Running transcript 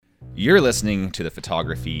You're listening to the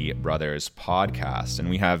Photography Brothers podcast, and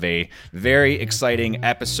we have a very exciting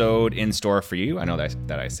episode in store for you. I know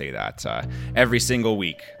that I say that every single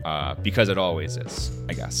week because it always is,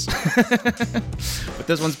 I guess. But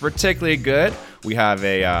this one's particularly good. We have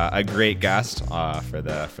a great guest for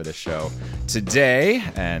the show today,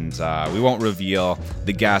 and we won't reveal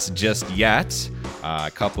the guest just yet. A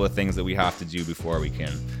couple of things that we have to do before we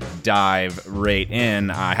can dive right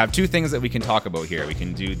in. I have two things that we can talk about here. We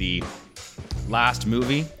can do the last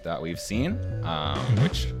movie that we've seen,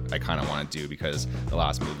 which I kind of want to do because the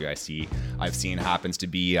last movie I've seen happens to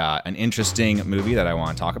be an interesting movie that I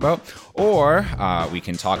want to talk about. Or we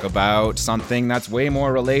can talk about something that's way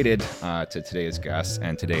more related to today's guest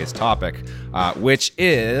and today's topic, which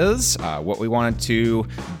is what we wanted to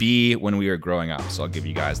be when we were growing up. So I'll give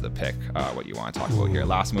you guys the pick, what you want to talk about here.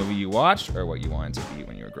 Last movie you watched or what you wanted to be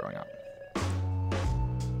when you were growing up.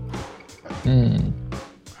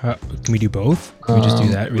 Can we do both? Can we just do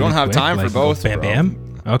that? We don't have time for both. Bam,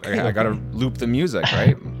 bam. Okay. I gotta loop the music,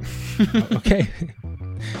 right? Okay.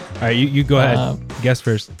 All right, you go ahead. Guess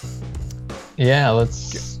first. Yeah,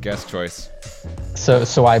 let's guess choice.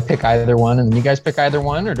 So I pick either one, and then you guys pick either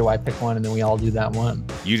one, or do I pick one and then we all do that one?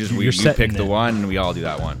 You pick the one, and we all do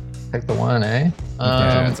that one. Pick the one, eh?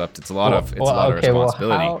 Yeah, it's a lot of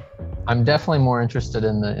responsibility. I'm definitely more interested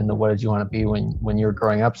in the what did you want to be when you were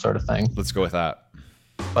growing up sort of thing. Let's go with that.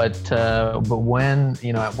 But when,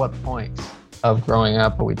 at what point of growing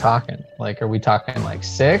up are we talking? Like, are we talking like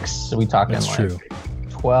 6? Are we talking That's like true.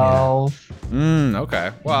 12? Yeah.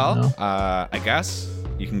 Okay. Well, I guess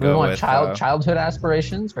you can go with childhood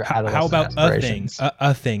aspirations or adolescent how about aspirations?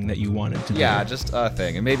 a thing that you wanted to do? Yeah, just a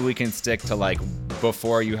thing. And maybe we can stick to like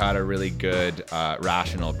before you had a really good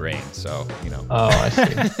rational brain. So, Oh, I see.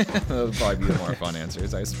 Those would probably be the more fun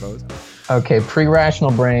answers, I suppose. Okay,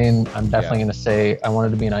 pre-rational brain, I'm definitely going to say I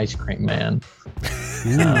wanted to be an ice cream man.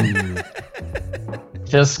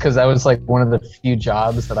 Just because I was like one of the few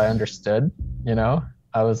jobs that I understood,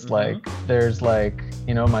 I was like, there's like,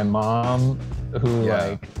 my mom who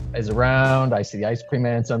like is around. I see the ice cream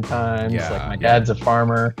man sometimes. Like my dad's a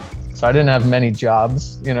farmer. So I didn't have many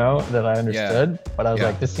jobs, that I understood. But I was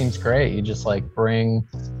like, this seems great. You just like bring,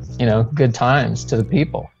 good times to the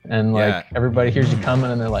people. And like everybody hears you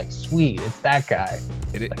coming and they're like, sweet, it's that guy.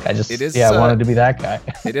 I wanted to be that guy.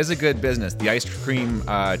 It is a good business. The ice cream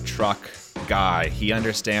truck guy, he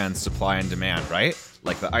understands supply and demand, right?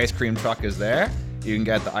 Like the ice cream truck is there. You can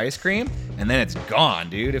get the ice cream and then it's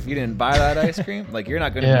gone, dude. If you didn't buy that ice cream, like you're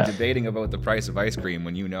not going to be debating about the price of ice cream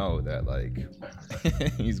when you know that like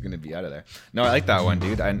he's going to be out of there. No, I like that one,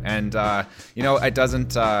 dude. And it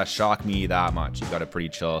doesn't shock me that much. You've got a pretty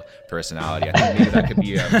chill personality. I think maybe that could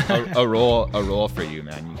be a role for you,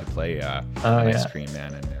 man. You could play an ice cream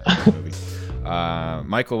man in a movie.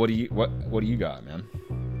 Michael, what do you got, man?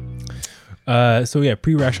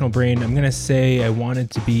 Pre-rational brain. I'm gonna say I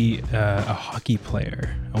wanted to be a hockey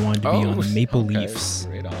player. I wanted to be on the Maple Leafs.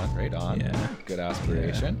 Right on. Yeah, good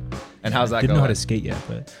aspiration. Yeah. And how's that going? Didn't know how to skate yet,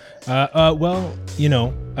 but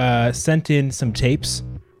sent in some tapes,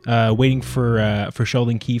 waiting for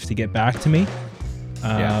Sheldon Keefe to get back to me.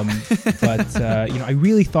 But I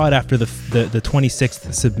really thought after the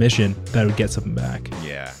 26th submission that I would get something back.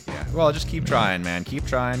 Yeah. Well, just keep trying, man. Keep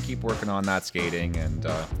trying. Keep working on that skating, and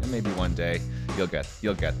maybe one day you'll get there.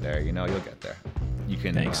 You'll get there. You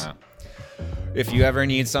can. Thanks. If you ever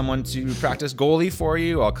need someone to practice goalie for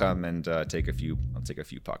you, I'll come and take a few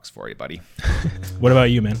pucks for you, buddy. What about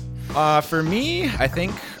you, man? For me, I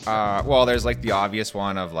think, there's like the obvious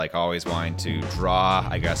one of like always wanting to draw.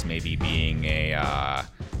 I guess maybe being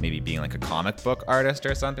like a comic book artist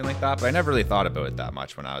or something like that. But I never really thought about it that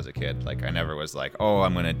much when I was a kid. Like I never was like, oh,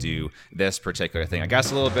 I'm gonna do this particular thing. I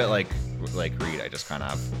guess a little bit like Reed. I just kind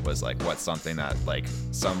of was like, what's something that like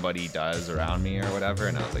somebody does around me or whatever.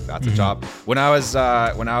 And I was like, that's a job. When I was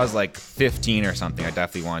like 15 or something, I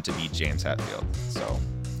definitely wanted to be James Hetfield. So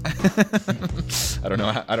I don't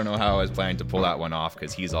know how I was planning to pull that one off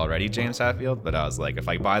because he's already James Hetfield. But I was like, if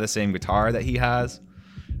I buy the same guitar that he has,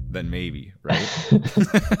 then maybe, right?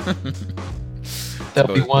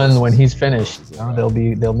 There'll be one when he's finished. They'll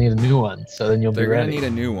need a new one. So then you'll be ready. They're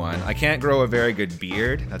gonna need a new one. I can't grow a very good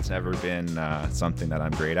beard. That's never been something that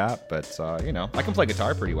I'm great at. But I can play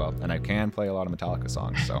guitar pretty well, and I can play a lot of Metallica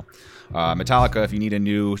songs. So, Metallica, if you need a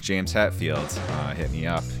new James Hetfield, hit me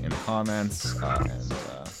up in the comments.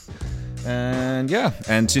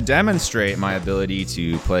 And to demonstrate my ability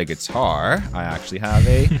to play guitar, I actually have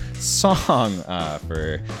a song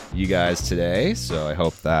for you guys today. So I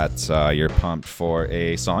hope that you're pumped for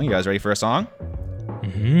a song. You guys ready for a song?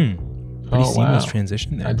 Mm-hmm. Pretty seamless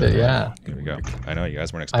transition there. I did, yeah. There we go. I know you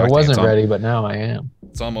guys weren't expecting I wasn't ready, but now I am.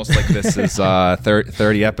 It's almost like this is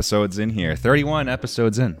 30 episodes in here. 31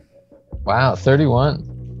 episodes in. Wow,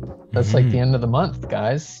 31. That's like the end of the month,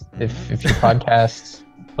 guys. If your podcast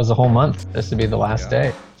was a whole month, this would be the last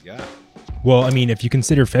day. Yeah. Well, I mean, if you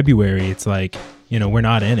consider February, it's like, we're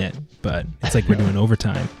not in it, but it's like we're doing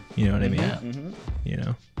overtime. You know what I mean?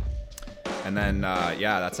 Yeah. And then,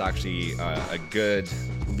 that's actually a good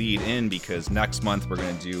lead in because next month we're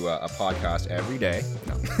going to do a podcast every day.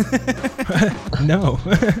 No.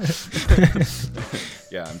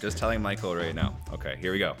 Yeah, I'm just telling Michael right now. Okay,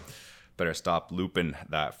 here we go. Better stop looping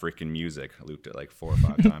that freaking music. I looped it like 4 or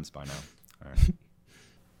 5 times by now. All right.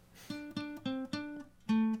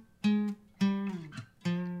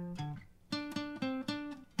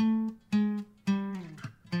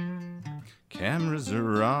 Cameras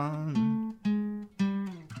are on.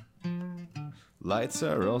 Lights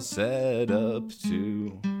are all set up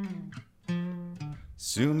too.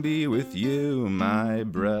 Soon be with you, my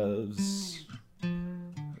bruvs.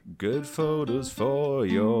 Good photos for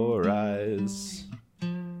your eyes.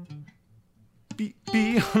 Be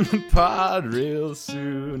on the pod real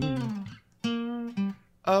soon.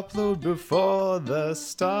 Upload before the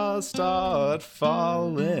stars start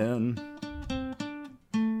falling.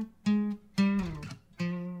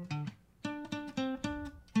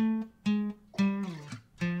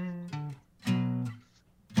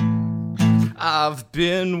 I've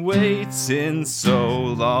been waiting so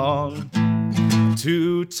long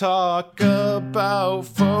to talk about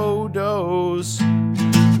photos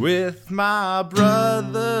with my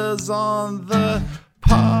brothers on the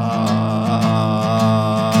pod.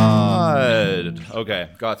 Okay,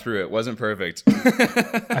 got through it. Wasn't perfect.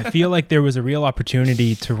 I feel like there was a real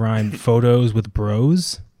opportunity to rhyme photos with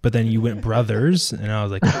bros, but then you went brothers, and I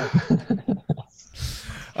was like...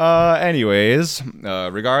 Anyways,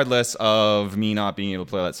 regardless of me not being able to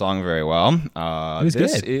play that song very well, this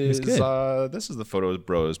is the Photos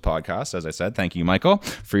Bros podcast. As I said, thank you, Michael,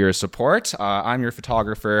 for your support. I'm your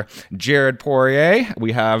photographer, Jared Poirier.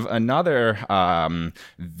 We have another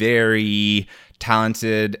very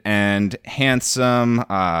talented and handsome.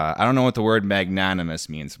 I don't know what the word magnanimous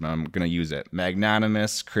means, but I'm gonna use it.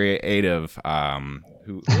 Magnanimous, creative.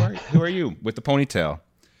 Who are you with the ponytail?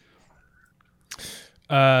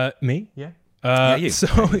 Me? Yeah. You. So,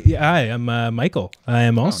 I am Michael. I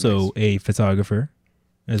am also a photographer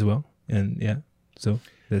as well. And yeah, so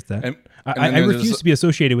that's that. And I refuse to be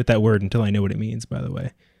associated with that word until I know what it means, by the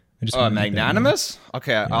way. I just magnanimous?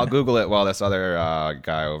 Okay, yeah. I'll Google it while this other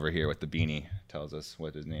guy over here with the beanie tells us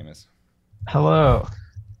what his name is. Hello.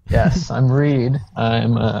 Yes, I'm Reed.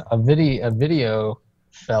 I'm a video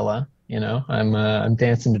fella. I'm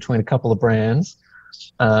dancing between a couple of brands.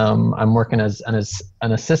 I'm working as an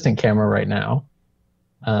assistant camera right now.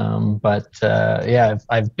 I've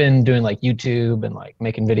been doing like YouTube and like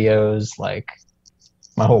making videos like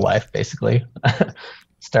my whole life, basically.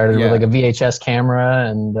 Started with like a VHS camera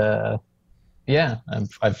and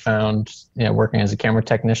I've found, working as a camera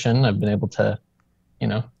technician, I've been able to,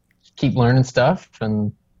 keep learning stuff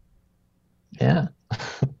and yeah.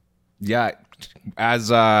 Yeah. As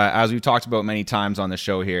we've talked about many times on the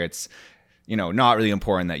show here, it's, not really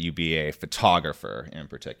important that you be a photographer in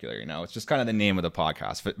particular. It's just kind of the name of the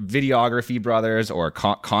podcast. Videography Brothers or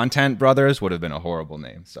Content Brothers would have been a horrible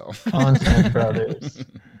name. So Content Brothers.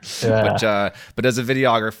 Yeah. But as a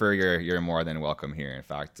videographer, you're more than welcome here. In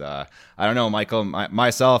fact, I don't know, Michael.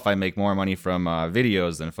 Myself, I make more money from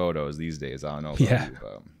videos than photos these days. I don't know about you,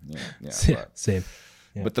 but same.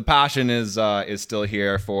 Yeah. But the passion is still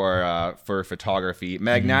here for photography.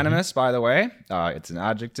 Magnanimous, by the way, it's an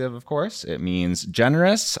adjective, of course. It means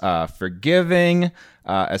generous, forgiving,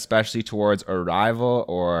 especially towards a rival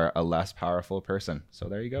or a less powerful person. So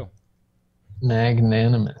there you go.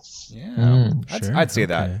 Magnanimous. Yeah, sure. I'd say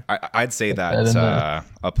that. I'd say that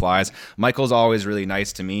applies. Michael's always really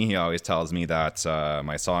nice to me. He always tells me that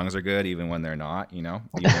my songs are good, even when they're not. Even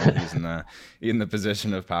when he's in the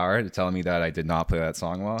position of power to tell me that I did not play that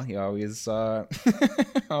song well. He always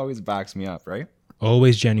always backs me up, right?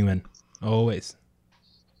 Always genuine. Always.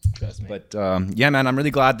 Trust me. But man, I'm really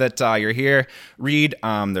glad that you're here, Reed.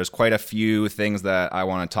 There's quite a few things that I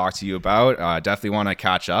want to talk to you about. Definitely want to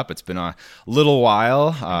catch up. It's been a little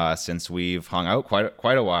while since we've hung out.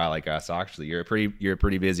 Quite a while, I guess. Actually, you're a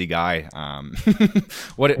pretty busy guy. Are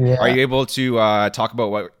you able to talk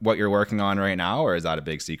about what you're working on right now, or is that a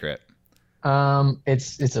big secret?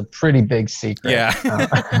 It's a pretty big secret. Yeah.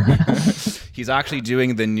 He's actually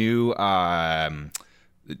doing the new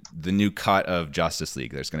cut of Justice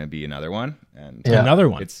League. There's going to be another one. And another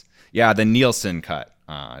one. It's the Nielsen cut.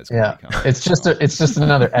 It's just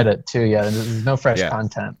another edit too. Yeah, there's no fresh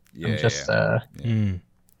content. I'm just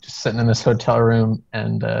sitting in this hotel room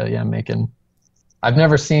and making. I've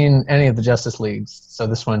never seen any of the Justice Leagues, so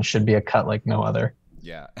this one should be a cut like no other.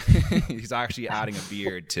 Yeah, he's actually adding a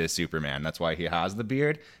beard to Superman. That's why he has the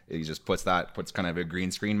beard. He just puts kind of a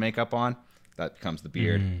green screen makeup on. That becomes the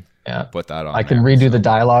beard. Yeah, put that on. I can redo the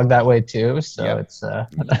dialogue that way too. So it's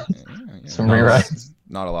some rewrites.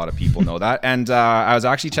 Not a lot of people know that. And I was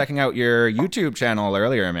actually checking out your YouTube channel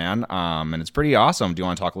earlier, man. And it's pretty awesome. Do you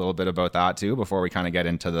want to talk a little bit about that too before we kind of get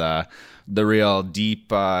into the real deep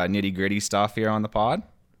nitty gritty stuff here on the pod?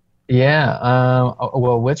 Yeah.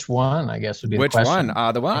 Well, which one, I guess, would be the question. Which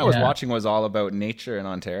one? The one I was watching was all about nature in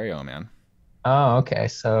Ontario, man. Oh, okay.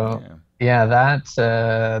 So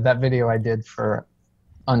that video I did for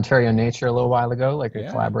Ontario Nature a little while ago, like a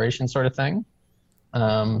collaboration sort of thing.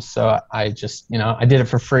 So I just, I did it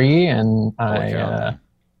for free, and I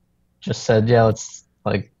just said, let's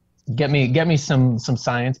like get me some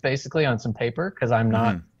science basically on some paper, because I'm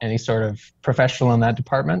not any sort of professional in that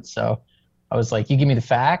department. So I was like, you give me the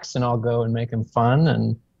facts and I'll go and make them fun.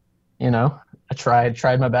 And, I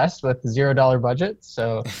tried my best with $0 budget.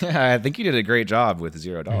 So I think you did a great job with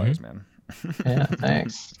 $0, man. Yeah,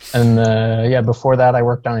 thanks. And before that, I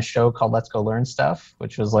worked on a show called Let's Go Learn Stuff,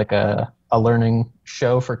 which was like a learning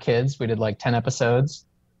show for kids. We did like 10 episodes.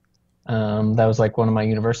 That was like one of my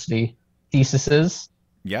university theses.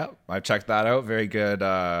 Yeah, I checked that out. Very good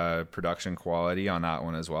production quality on that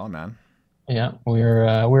one as well, man. Yeah, we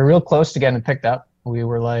were real close to getting it picked up. We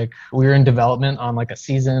were in development on like a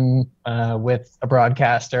season with a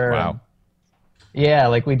broadcaster. Wow. Yeah,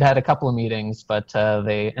 like we'd had a couple of meetings, but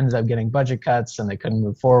they ended up getting budget cuts and they couldn't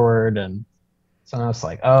move forward. And so I was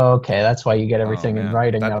like, oh, okay, that's why you get everything in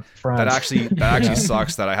writing up front. That actually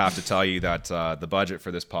sucks that I have to tell you that the budget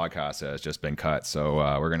for this podcast has just been cut. So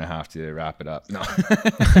we're going to have to wrap it up. No.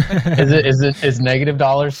 Is negative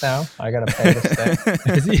dollars now? I got to pay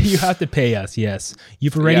this thing. You have to pay us, yes.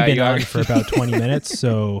 You've already been on for about 20 minutes,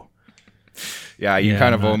 so... Yeah, you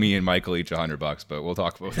kind of owe me and Michael each $100, but we'll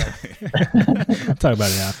talk about that. We'll talk about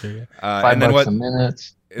it after. Yeah. $5 a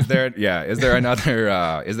minute. Is there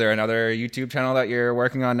another YouTube channel that you're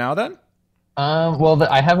working on now then? Well,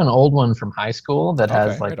 I have an old one from high school that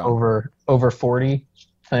has like over 40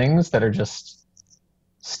 things that are just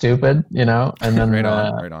stupid, and then right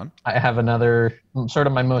on. I have another sort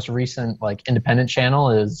of my most recent like independent channel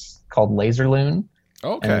is called Laserloon.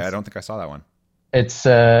 Okay, I don't think I saw that one. It's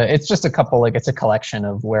just a couple, like it's a collection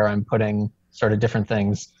of where I'm putting sort of different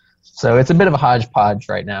things. So it's a bit of a hodgepodge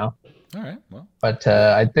right now. All right. Well, but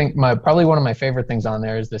I think probably one of my favorite things on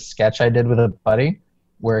there is this sketch I did with a buddy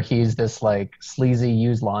where he's this like sleazy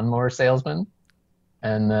used lawnmower salesman.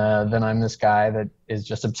 And then I'm this guy that is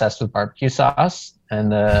just obsessed with barbecue sauce.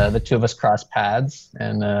 And the two of us cross paths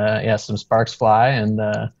and some sparks fly and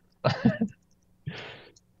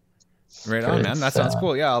right on, man. That sounds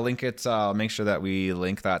cool. Yeah, I'll link it. I'll make sure that we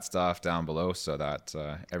link that stuff down below so that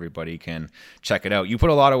everybody can check it out. You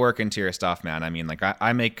put a lot of work into your stuff, man. I mean, like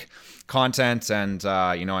I make content and,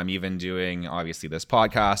 I'm even doing, obviously this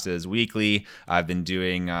podcast is weekly. I've been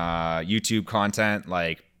doing YouTube content,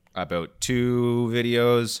 like about 2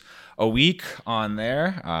 videos a week on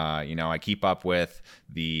there. I keep up with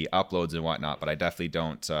the uploads and whatnot, but I definitely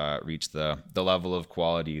don't reach the level of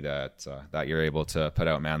quality that you're able to put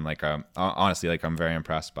out, man. Like honestly, like I'm very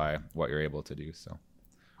impressed by what you're able to do. So,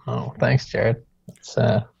 oh, thanks, Jared. It's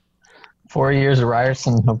 4 years of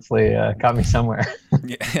Ryerson hopefully got me somewhere.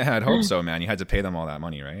 Yeah, I'd hope so, man. You had to pay them all that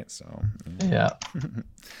money, right? So yeah.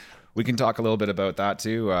 We can talk a little bit about that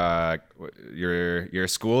too. Your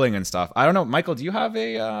schooling and stuff. I don't know, Michael. Do you have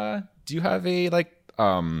a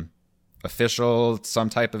official some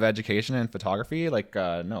type of education in photography? Like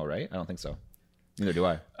no, right? I don't think so. Neither do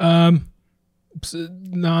I. So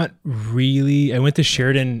not really. I went to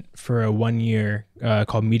Sheridan for a 1 year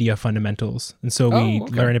called Media Fundamentals, and so we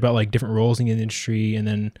learned about like different roles in the industry, and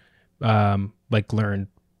then learned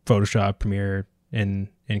Photoshop, Premiere, and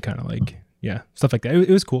kind of like. Yeah, stuff like that. It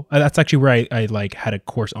was cool. That's actually where I like had a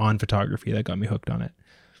course on photography that got me hooked on it.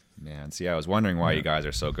 Man, see, I was wondering why you guys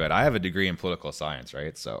are so good. I have a degree in political science,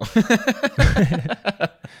 right? So.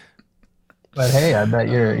 But hey, I bet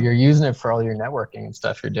you're using it for all your networking and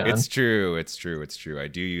stuff you're doing. It's true. I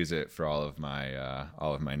do use it for all of my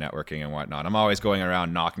networking and whatnot. I'm always going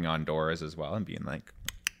around knocking on doors as well and being like,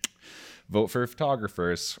 vote for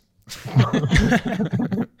photographers.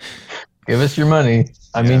 Give us your money.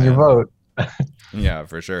 I mean, your vote. Yeah,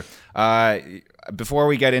 for sure. Before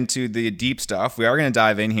we get into the deep stuff, we are going to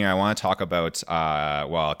dive in here. I want to talk about,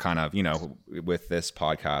 kind of, with this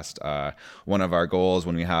podcast, one of our goals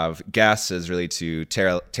when we have guests is really to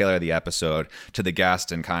tailor the episode to the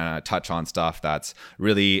guest and kind of touch on stuff that's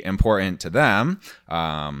really important to them.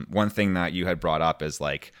 One thing that you had brought up is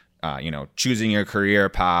like, choosing your career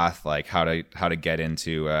path, like how to get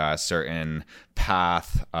into a certain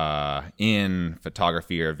path in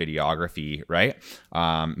photography or videography, right?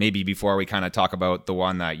 Maybe before we kind of talk about the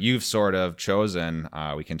one that you've sort of chosen,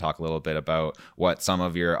 we can talk a little bit about what some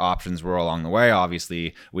of your options were along the way.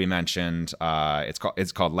 Obviously, we mentioned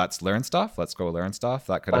it's called Let's Learn Stuff. Let's Go Learn Stuff.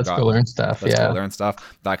 That could have got Let's Go Learn Stuff. Let's Go Learn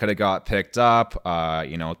Stuff. That could have got picked up.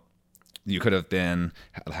 You could have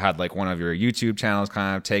had like one of your YouTube channels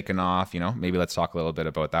kind of taken off, maybe let's talk a little bit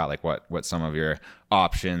about that, like what some of your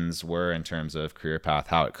options were in terms of career path,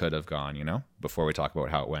 how it could have gone, before we talk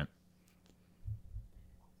about how it went.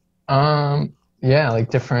 Yeah,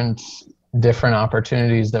 like different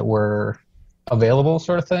opportunities that were available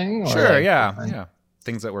sort of thing. Sure. Like yeah.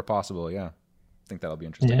 Things that were possible. Yeah. I think that'll be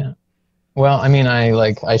interesting. Yeah. Well, I mean,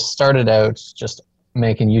 I started out just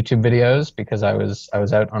making YouTube videos because I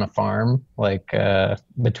was out on a farm, like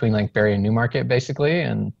between like Barrie and Newmarket basically.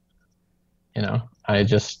 And, I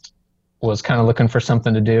just was kind of looking for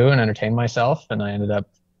something to do and entertain myself. And I ended up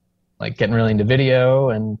like getting really into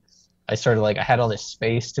video, and I started I had all this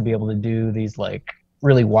space to be able to do these like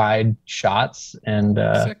really wide shots. And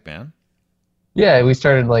sick, man. Yeah, we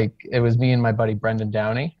started it was me and my buddy Brendan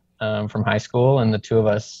Downey from high school, and the two of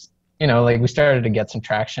us, we started to get some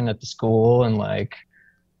traction at the school and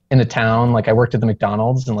in the town. I worked at the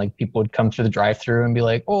McDonald's, and people would come through the drive-through and be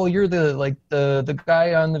like, "Oh, you're the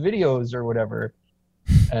guy on the videos or whatever."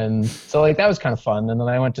 And so that was kind of fun. And then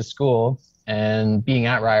I went to school, and being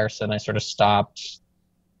at Ryerson, I sort of stopped,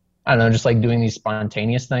 I don't know, just doing these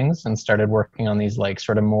spontaneous things and started working on these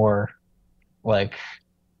sort of more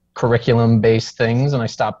curriculum-based things. And I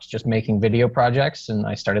stopped just making video projects, and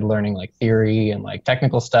I started learning theory and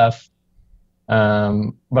technical stuff.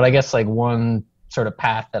 But I guess one sort of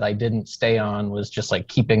path that I didn't stay on was just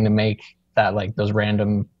keeping to make that those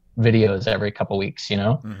random videos every couple weeks,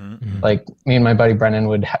 Mm-hmm. Me and my buddy Brennan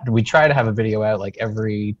we try to have a video out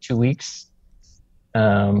every 2 weeks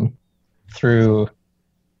through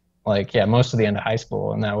most of the end of high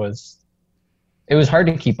school. And it was hard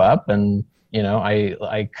to keep up, and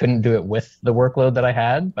I couldn't do it with the workload that I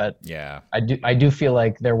had, but yeah, I do feel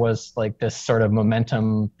there was this sort of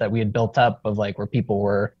momentum that we had built up of where people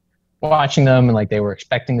were watching them and they were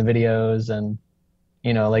expecting the videos. And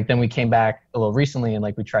then we came back a little recently, and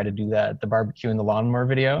we tried to do the barbecue and the lawnmower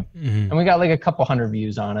video. Mm-hmm. And we got a couple hundred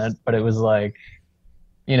views on it, but it was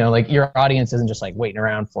your audience isn't just waiting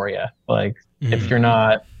around for you. Mm-hmm.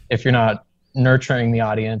 if you're not nurturing the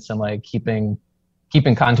audience and keeping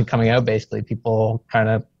content coming out, basically people kind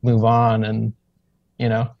of move on. And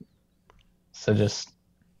so just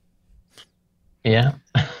yeah.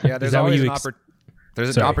 There's always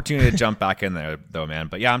there's an opportunity to jump back in there though, man.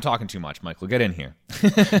 But yeah, I'm talking too much, Michael. Get in here.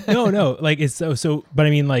 No, it's so but I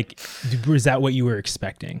mean, was that what you were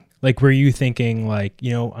expecting? Were you thinking I'm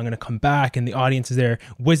gonna come back and the audience is there?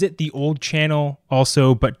 Was it the old channel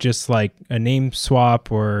also, but just a name swap,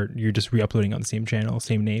 or you're just re-uploading on the same channel,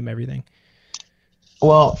 same name, everything?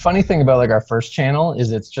 Well, funny thing about our first channel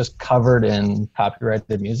is it's just covered in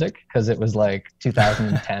copyrighted music because it was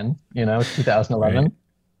 2010, 2011. Right.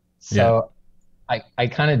 So yeah. I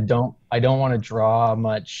kind of don't want to draw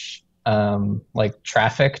much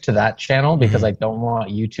traffic to that channel because I don't want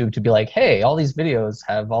YouTube to be hey, all these videos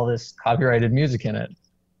have all this copyrighted music in it.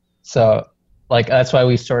 So that's why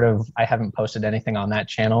I haven't posted anything on that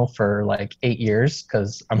channel for 8 years,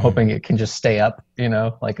 because I'm hoping it can just stay up,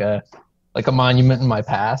 like a monument in my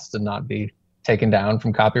past and not be taken down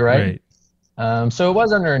from copyright. Right. So it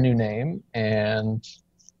was under a new name, and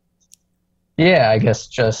yeah, I guess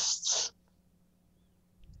just,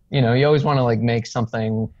 you always want to make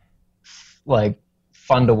something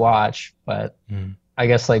fun to watch, but I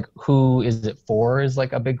guess who is it for is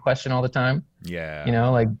a big question all the time. Yeah.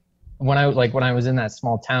 When I was in that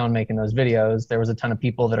small town making those videos, there was a ton of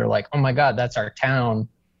people that are oh my God, that's our town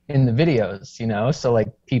in the videos, so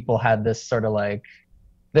people had this sort of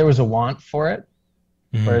there was a want for it.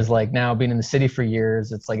 Whereas now being in the city for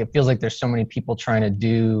years, it's it feels there's so many people trying to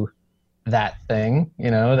do that thing,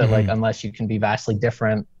 that unless you can be vastly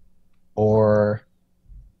different or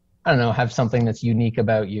I don't know, have something that's unique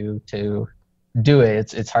about you to do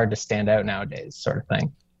it, it's hard to stand out nowadays, sort of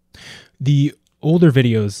thing. The older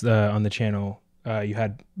videos on the channel you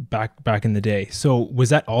had back in the day, so was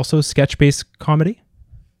that also sketch-based comedy?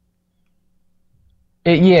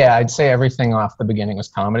 Yeah, I'd say everything off the beginning was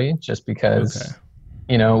comedy, just because,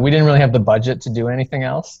 we didn't really have the budget to do anything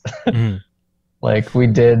else. Like we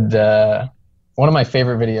did, one of my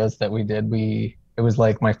favorite videos that we did, it was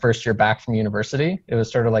like my first year back from university. It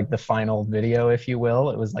was sort of like the final video, if you will.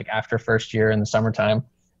 It was like after first year in the summertime.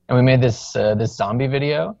 And we made this zombie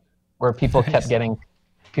video where people kept getting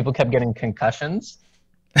concussions.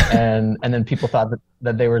 And then people thought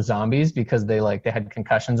that they were zombies because they had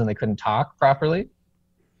concussions and they couldn't talk properly.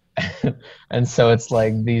 And so it's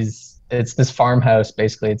like it's this farmhouse,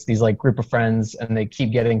 basically. It's these like group of friends, and they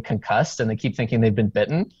keep getting concussed and they keep thinking they've been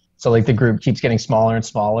bitten. So like the group keeps getting smaller and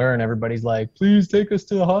smaller, and everybody's like, please take us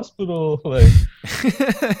to the hospital. Like,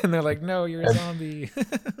 and they're like, no, you're a zombie.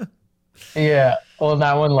 Yeah. Well,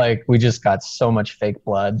 that one, like, we just got so much fake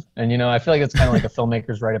blood. And, I feel like it's kind of like a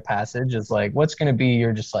filmmaker's rite of passage. It's like, what's going to be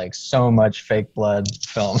your just like so much fake blood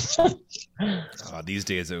film? These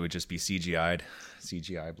days it would just be CGI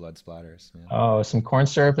blood splatters. Yeah. Oh, some corn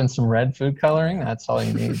syrup and some red food coloring. That's all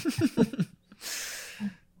you need.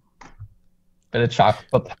 Bit of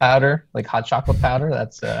chocolate powder, like hot chocolate powder.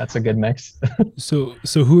 That's a good mix. So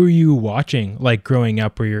who are you watching, like growing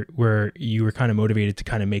up, where you were kind of motivated to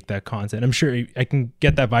kind of make that content? I'm sure I can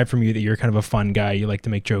get that vibe from you that you're kind of a fun guy. You like to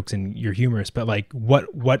make jokes and you're humorous, but like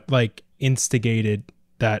what like instigated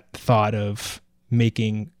that thought of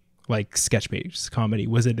making like sketch-based comedy?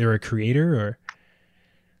 Was it there a creator or?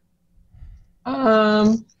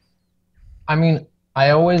 I mean,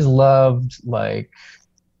 I always loved like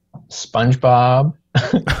SpongeBob.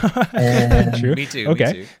 And True. Me too. Okay.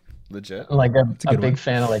 Me too. Legit. Like a big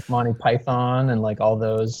fan of like Monty Python and like all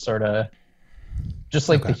those sort of just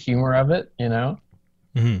like the humor of it,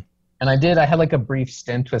 Mm-hmm. And I had like a brief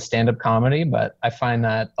stint with stand-up comedy, but I find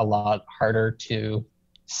that a lot harder to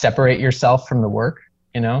separate yourself from the work,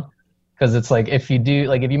 because it's like if you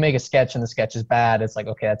make a sketch and the sketch is bad, it's like,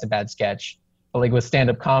 okay, that's a bad sketch. But like with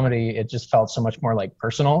stand-up comedy, it just felt so much more like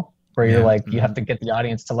personal, where you're like, you have to get the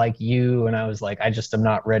audience to like you. And I was like, I just am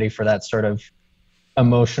not ready for that sort of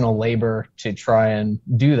emotional labor to try and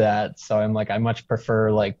do that. So I'm like, I much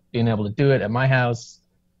prefer like being able to do it at my house,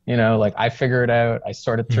 like I figure it out, I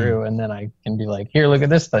sort it through, and then I can be like, here, look at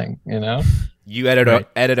this thing, You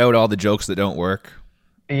edit out all the jokes that don't work.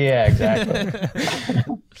 Yeah,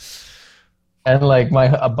 exactly. And like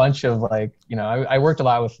a bunch of like, I worked a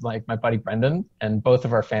lot with like my buddy Brendan, and both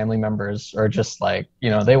of our family members are just like,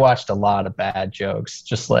 they watched a lot of bad jokes,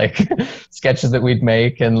 just like sketches that we'd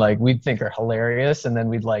make and like we'd think are hilarious, and then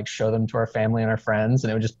we'd like show them to our family and our friends,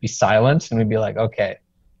 and it would just be silent, and we'd be like, okay,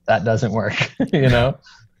 that doesn't work.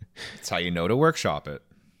 That's how you know to workshop it.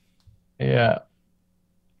 Yeah.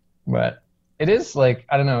 But it is like,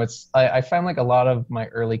 I don't know, I found like a lot of my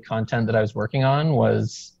early content that I was working on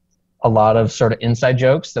was a lot of sort of inside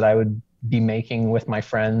jokes that I would be making with my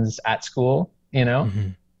friends at school, Mm-hmm.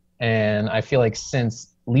 And I feel like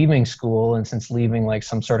since leaving school and since leaving like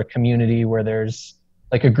some sort of community where there's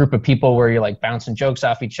like a group of people where you're like bouncing jokes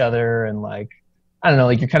off each other and like, I don't know,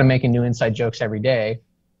 like you're kind of making new inside jokes every day.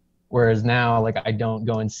 Whereas now, like I don't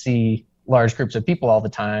go and see large groups of people all the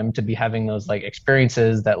time to be having those like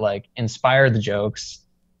experiences that like inspire the jokes,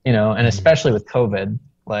 and especially with COVID,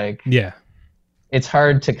 like, yeah. It's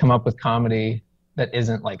hard to come up with comedy that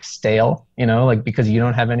isn't like stale, like because you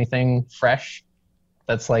don't have anything fresh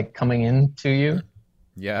that's like coming into you.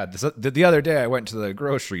 Yeah. The other day I went to the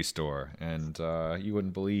grocery store and you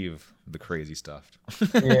wouldn't believe the crazy stuff.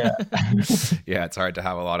 Yeah. Yeah. It's hard to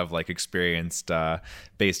have a lot of like experienced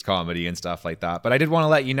based comedy and stuff like that. But I did want to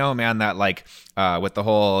let you know, man, that like with the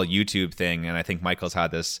whole YouTube thing, and I think Michael's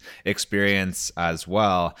had this experience as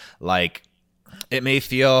well, like, it may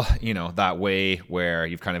feel, that way where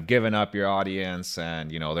you've kind of given up your audience and,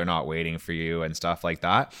 they're not waiting for you and stuff like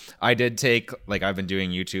that. I did take, like, I've been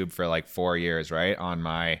doing YouTube for like 4 years, right? On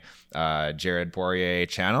my Jared Poirier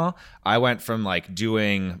channel. I went from like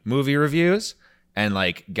doing movie reviews and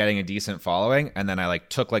like getting a decent following. And then I like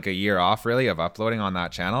took like a year off really of uploading on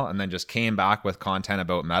that channel, and then just came back with content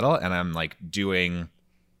about metal. And I'm like doing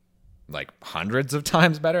like hundreds of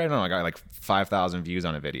times better. I don't know. I got like 5,000 views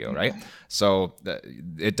on a video, right? So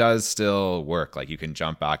it does still work. Like you can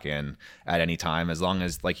jump back in at any time, as long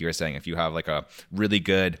as, like you were saying, if you have like a really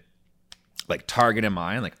good like target in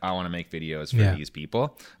mind, like I want to make videos for these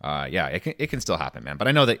people. It can still happen, man. But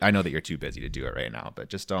I know that you're too busy to do it right now. But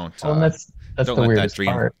just don't. That's don't the let weirdest that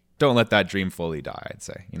dream. part. Don't let that dream fully die, I'd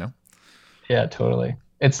say. Yeah, totally.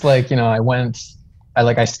 It's like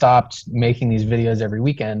I stopped making these videos every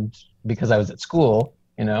weekend because I was at school,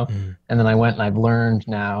 and then I went and I've learned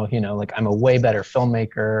now, like I'm a way better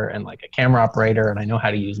filmmaker and like a camera operator, and I know how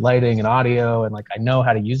to use lighting and audio, and like I know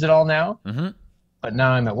how to use it all now. Mm-hmm. but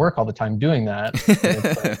now I'm at work all the time doing that.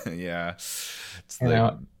 Like, yeah. You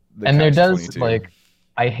know, and there does 22. Like,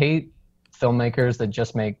 I hate filmmakers that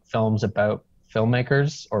just make films about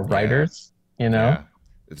filmmakers or writers, you know? Yeah.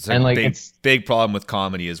 It's a like big problem with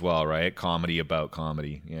comedy as well, right? Comedy about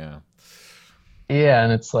comedy. Yeah. Yeah.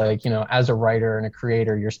 And it's like, you know, as a writer and a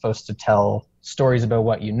creator, you're supposed to tell stories about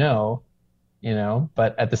what you know,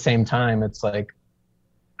 but at the same time, it's like,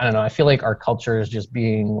 I don't know, I feel like our culture is just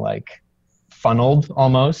being like funneled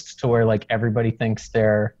almost to where like everybody thinks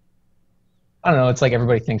they're, I don't know, it's like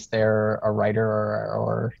everybody thinks they're a writer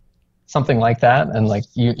or something like that. And like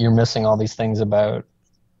you're missing all these things about,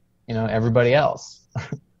 you know, everybody else.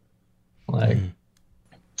 Like,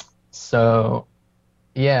 so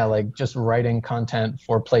yeah, like just writing content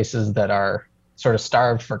for places that are sort of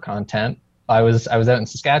starved for content. I was out in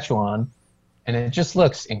Saskatchewan and it just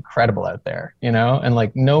looks incredible out there, you know, and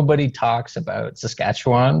like nobody talks about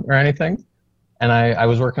Saskatchewan or anything. And I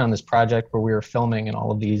was working on this project where we were filming in all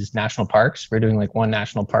of these national parks. We're doing like one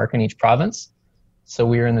national park in each province. So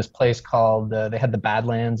we were in this place called, they had the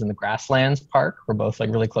Badlands and the Grasslands Park. We're both like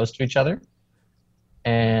really close to each other.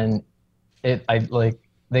 And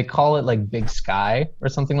they call it like Big Sky or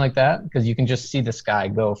something like that, because you can just see the sky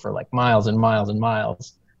go for like miles and miles and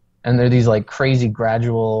miles. And they're these like crazy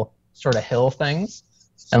gradual sort of hill things.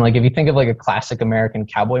 And like, if you think of like a classic American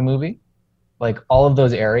cowboy movie, like all of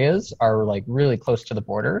those areas are like really close to the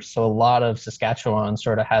border. So a lot of Saskatchewan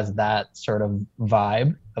sort of has that sort of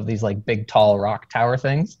vibe of these like big, tall rock tower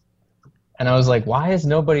things. And I was like, why is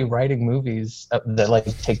nobody writing movies that like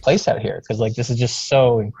take place out here? Because like, this is just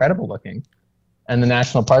so incredible looking. And the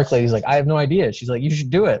national park lady's like, I have no idea. She's like, you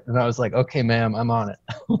should do it. And I was like, okay, ma'am, I'm on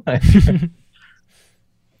it.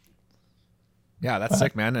 Yeah, that's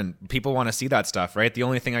sick, man. And people want to see that stuff, right? The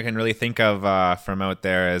only thing I can really think of from out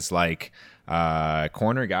there is like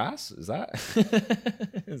Corner Gas. Is that?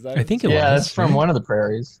 I think it was. Yeah, it's from one of the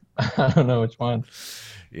prairies. I don't know which one.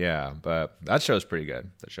 Yeah, but that show's pretty good.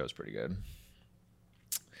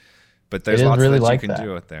 But there's lots really that like you can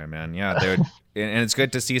do out there, man. Yeah, and it's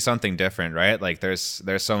good to see something different, right? Like there's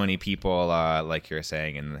so many people, like you're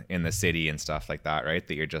saying, in the city and stuff like that, right?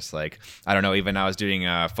 That you're just like, I don't know. Even I was doing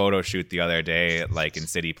a photo shoot the other day, like in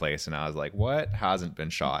City Place, and I was like, what hasn't been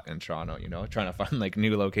shot in Toronto? You know, trying to find like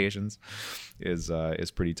new locations is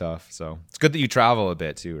pretty tough. So it's good that you travel a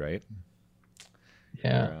bit too, right?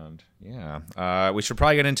 Yeah. Around. Yeah. We should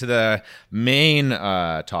probably get into the main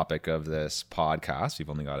topic of this podcast. We've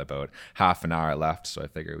only got about half an hour left, so I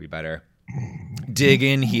figure we better dig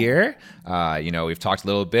in here. You know, we've talked a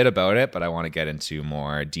little bit about it, but I want to get into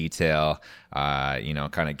more detail, you know,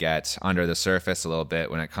 kind of get under the surface a little bit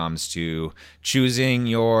when it comes to choosing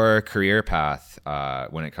your career path,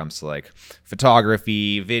 when it comes to like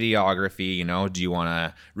photography, videography. You know, do you want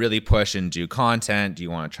to really push and do content? Do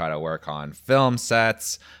you want to try to work on film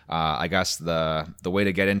sets? I guess the way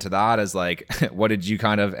to get into that is like, what did you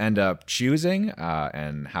kind of end up choosing,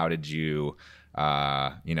 and how did you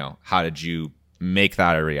you know, how did you make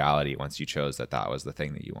that a reality once you chose that was the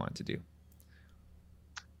thing that you wanted to do?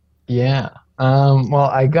 Yeah. Well,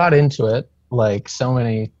 I got into it like so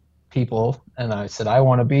many people, and I said, I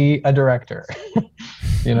want to be a director.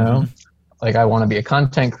 You know, like I want to be a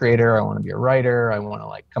content creator. I want to be a writer. I want to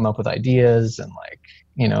like come up with ideas and like,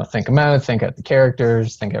 you know, think them out, think out the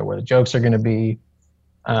characters, think out where the jokes are going to be.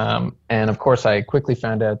 And of course, I quickly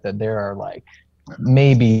found out that there are like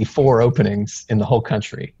maybe 4 openings in the whole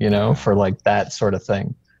country, you know, for like that sort of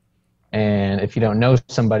thing. And if you don't know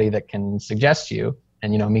somebody that can suggest you,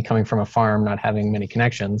 and, you know, me coming from a farm, not having many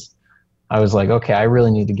connections, I was like, okay, I really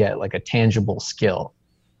need to get like a tangible skill,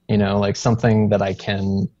 you know, like something that I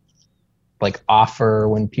can like offer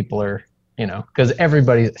when people are, you know, because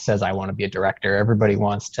everybody says, I want to be a director. Everybody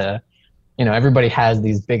wants to, you know, everybody has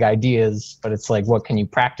these big ideas, but it's like, what can you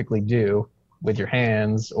practically do with your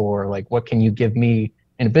hands? Or like, what can you give me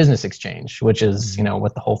in a business exchange, which is, you know,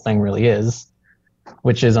 what the whole thing really is,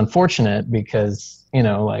 which is unfortunate because, you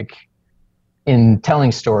know, like in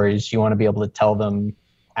telling stories, you want to be able to tell them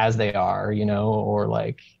as they are, you know, or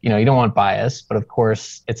like, you know, you don't want bias, but of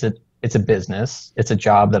course it's a business, it's a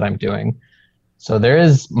job that I'm doing. So there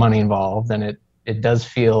is money involved, and it does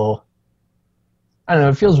feel, I don't know,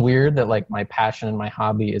 it feels weird that like my passion and my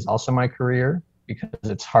hobby is also my career, because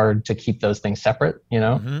it's hard to keep those things separate, you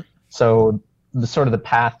know? Mm-hmm. So the sort of the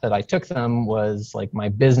path that I took them was like my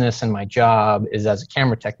business and my job is as a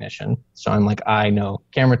camera technician. So I'm like, I know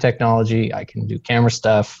camera technology, I can do camera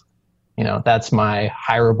stuff. You know, that's my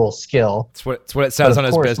hireable skill. It's what it says on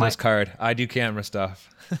his business card. I do camera stuff.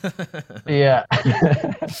 Yeah.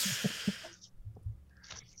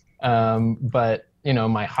 But you know,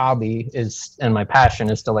 my hobby is, and my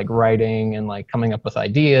passion is still like writing and like coming up with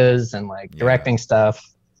ideas and like directing stuff.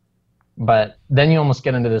 But then you almost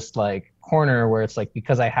get into this like corner where it's like,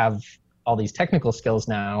 because I have all these technical skills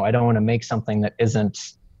now, I don't want to make something that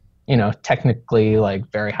isn't, you know, technically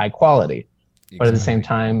like very high quality. Exactly. But at the same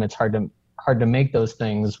time, it's hard to make those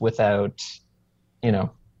things without, you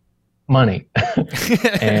know, money.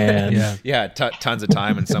 And tons of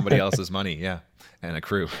time and somebody else's money. Yeah. And a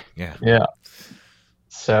crew. Yeah. Yeah.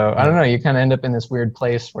 So I don't know, you kind of end up in this weird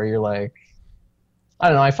place where you're like, I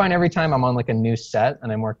don't know, I find every time I'm on like a new set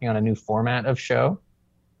and I'm working on a new format of show,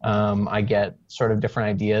 I get sort of different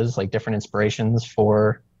ideas, like different inspirations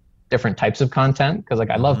for different types of content. Cause like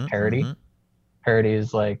I love parody. Mm-hmm. Parody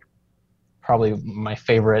is like probably my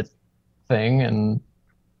favorite thing. And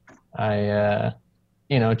I,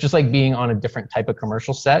 you know, just like being on a different type of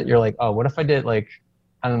commercial set, you're like, oh, what if I did like,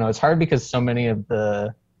 I don't know. It's hard because so many of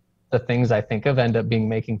the things I think of end up being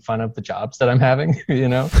making fun of the jobs that I'm having, you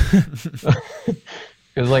know?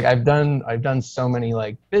 Because like I've done so many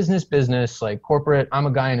like business, like corporate, I'm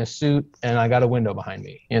a guy in a suit and I got a window behind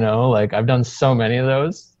me, you know? Like I've done so many of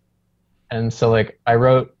those. And so like I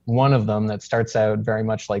wrote one of them that starts out very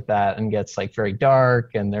much like that and gets like very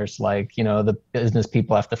dark, and there's like, you know, the business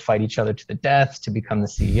people have to fight each other to the death to become the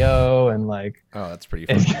CEO, and like, oh, that's pretty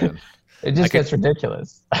funny. It just gets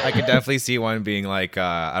ridiculous. I could definitely see one being like,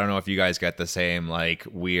 I don't know if you guys get the same like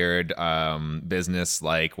weird business,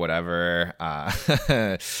 like whatever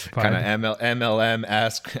kind of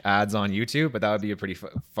MLM-esque ads on YouTube, but that would be a pretty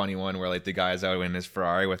funny one where like the guy's out in his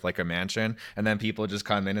Ferrari with like a mansion, and then people just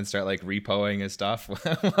come in and start like repoing his stuff.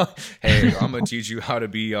 Hey, I'm gonna teach you how to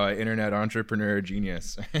be internet entrepreneur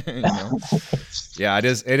genius. You know? Yeah,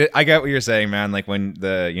 I get what you're saying, man. Like when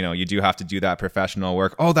you do have to do that professional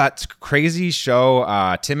work. Oh, that's crazy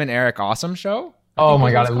show, Tim and Eric Awesome Show. Oh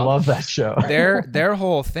my God, I love that show. Their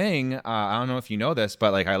whole thing, I don't know if you know this,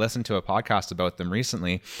 but like I listened to a podcast about them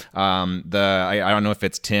recently. I don't know if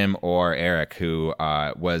it's Tim or Eric who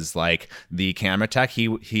was like the camera tech.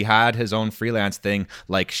 He had his own freelance thing,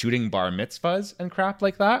 like shooting bar mitzvahs and crap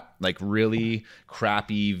like that, like really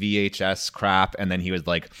crappy VHS crap, and then he would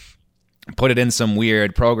like put it in some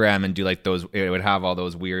weird program and do like those, it would have all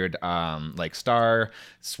those weird like star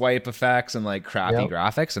swipe effects and like crappy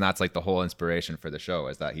graphics, and that's like the whole inspiration for the show,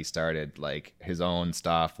 is that he started like his own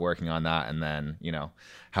stuff working on that, and then, you know,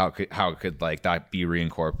 how could like that be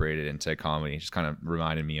reincorporated into comedy. Just kind of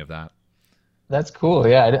reminded me of that. That's cool.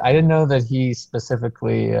 Yeah, I didn't know that he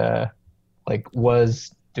specifically like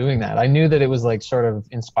was doing that. I knew that it was like sort of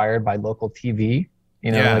inspired by local TV,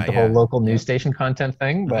 you know, like the whole local news station content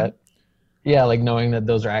thing, but yeah, like knowing that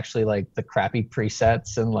those are actually like the crappy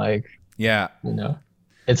presets and like, you know,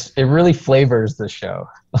 it really flavors the show.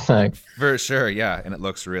 Like for sure. Yeah. And it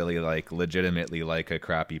looks really like legitimately like a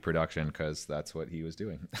crappy production, because that's what he was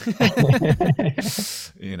doing.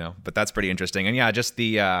 You know, but that's pretty interesting. And yeah, just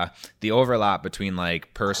the overlap between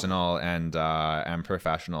like personal and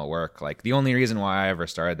professional work. Like the only reason why I ever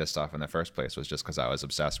started this stuff in the first place was just because I was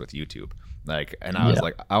obsessed with YouTube. Like, and I was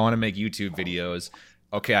like, I want to make YouTube videos.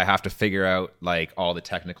 Okay, I have to figure out like all the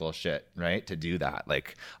technical shit, right, to do that.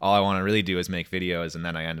 Like all I want to really do is make videos, and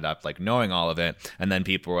then I ended up like knowing all of it, and then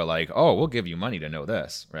people were like, "Oh, we'll give you money to know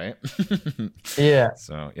this," right? Yeah.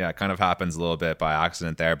 So yeah, it kind of happens a little bit by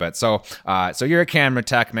accident there, but so you're a camera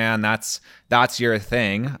tech, man. That's your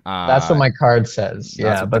thing. That's what my card says.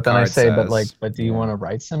 Yeah, but then I say, but do you want to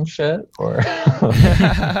write some shit or?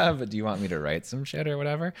 But do you want me to write some shit or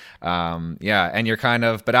whatever? Yeah, and you're kind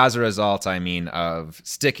of, but as a result, I mean, of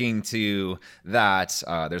sticking to that,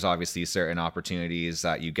 there's obviously certain opportunities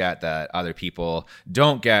that you get that other people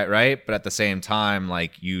don't get, right? But at the same time,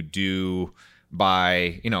 like you do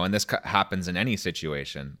by, you know, and this happens in any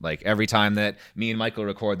situation. Like every time that me and Michael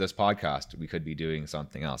record this podcast, we could be doing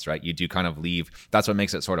something else, right? You do kind of leave. That's what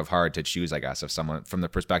makes it sort of hard to choose, I guess, if someone, from the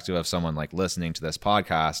perspective of someone like listening to this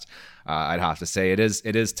podcast, I'd have to say it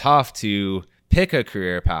is tough to pick a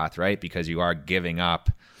career path, right? Because you are giving up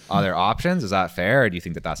other options. Is that fair, or do you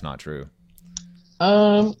think that that's not true?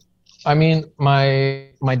 I mean,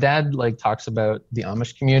 my dad like talks about the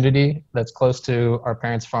Amish community that's close to our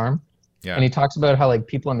parents' farm. Yeah. And he talks about how like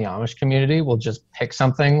people in the Amish community will just pick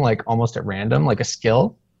something like almost at random, like a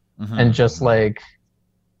skill, and just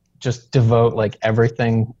devote like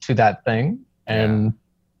everything to that thing. And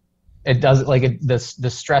it doesn't the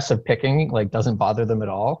stress of picking like doesn't bother them at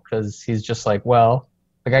all, because he's just like, well,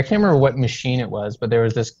 like I can't remember what machine it was, but there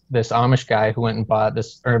was this Amish guy who went and bought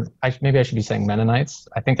this, or maybe I should be saying Mennonites.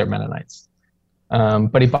 I think they're Mennonites.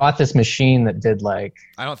 But he bought this machine that did like...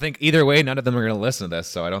 I don't think either way, none of them are going to listen to this,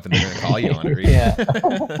 so I don't think they're going to call you on it. Yeah.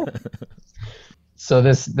 So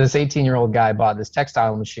this 18-year-old guy bought this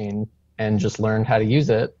textile machine and just learned how to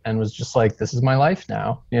use it and was just like, this is my life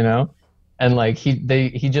now, you know? And like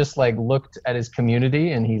he just like looked at his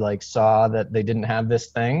community and he like saw that they didn't have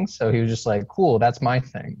this thing. So he was just like, cool, that's my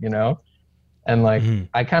thing, you know? And like,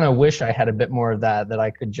 I kind of wish I had a bit more of that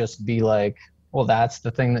I could just be like, well, that's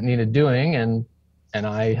the thing that needed doing and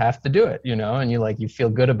I have to do it, you know? And you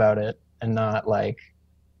feel good about it and not like,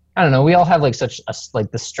 I don't know. We all have like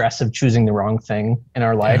like the stress of choosing the wrong thing in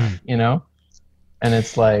our life, you know? And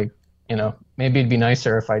it's like, you know, maybe it'd be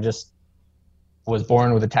nicer if I just was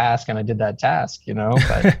born with a task and I did that task, you know?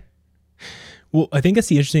 But well, I think that's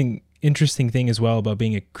the interesting thing as well about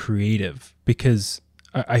being a creative, because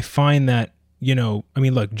I find that, you know, I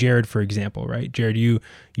mean, look, Jared, for example, right? Jared, you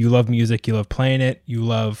love music, you love playing it, you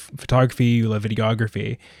love photography, you love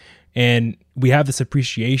videography. And we have this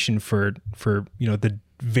appreciation for, you know, the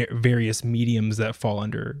various mediums that fall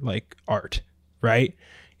under like art, right?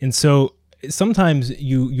 And so sometimes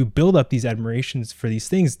you build up these admirations for these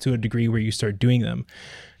things to a degree where you start doing them.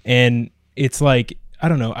 And it's like, I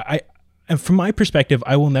don't know, and from my perspective,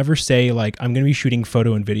 I will never say like, I'm going to be shooting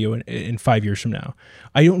photo and video in 5 years from now.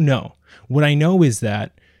 I don't know. What I know is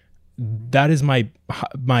that is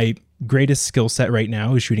my greatest skill set right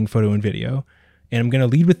now is shooting photo and video. And I'm going to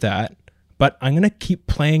lead with that, but I'm going to keep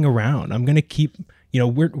playing around. I'm going to keep, you know,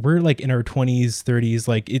 we're like in our 20s, 30s,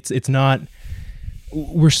 like it's not,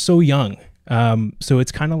 we're so young. So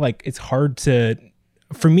it's kind of like, it's hard to,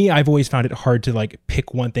 for me, I've always found it hard to like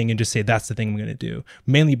pick one thing and just say, that's the thing I'm going to do,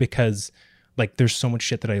 mainly because like, there's so much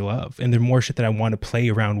shit that I love and there's more shit that I want to play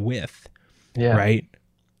around with. Yeah. Right.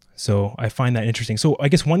 So I find that interesting. So I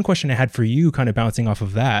guess one question I had for you kind of bouncing off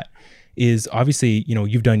of that is obviously, you know,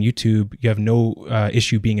 you've done YouTube, you have no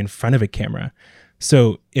issue being in front of a camera.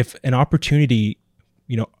 So if an opportunity,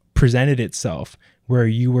 you know, presented itself where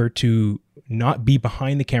you were to not be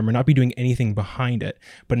behind the camera, not be doing anything behind it,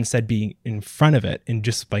 but instead being in front of it and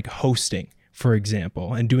just like hosting, for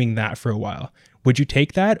example, and doing that for a while, would you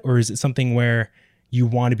take that? Or is it something where you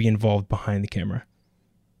want to be involved behind the camera?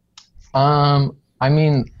 I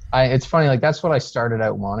mean, it's funny, like that's what I started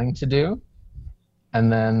out wanting to do.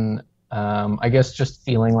 And then I guess just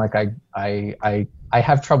feeling like I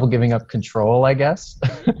have trouble giving up control, I guess.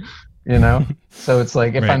 You know? So it's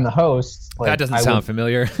like if I'm the host, like, that doesn't sound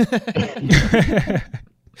familiar.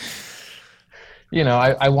 You know,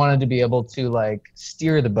 I wanted to be able to like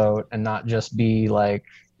steer the boat and not just be like,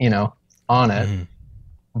 you know, on it.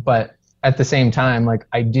 But at the same time, like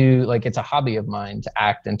I do, like it's a hobby of mine to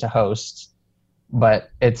act and to host, but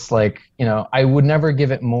it's like, you know, I would never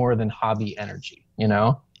give it more than hobby energy, you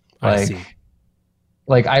know? Like, I see.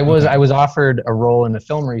 Like I was offered a role in a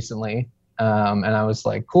film recently. And I was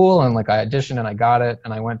like, cool. And like, I auditioned and I got it.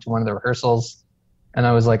 And I went to one of the rehearsals and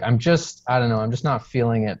I was like, I don't know. I'm just not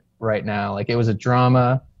feeling it right now. Like it was a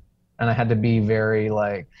drama and I had to be very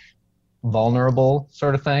like vulnerable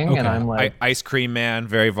sort of thing. Okay. And I'm like, ice cream man,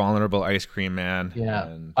 very vulnerable ice cream man. Yeah.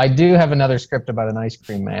 And I do have another script about an ice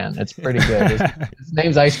cream man. It's pretty good. His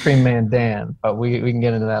name's Ice Cream Man Dan, but we can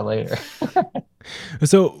get into that later.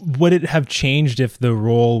 So would it have changed if the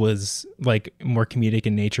role was like more comedic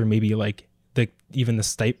in nature, maybe like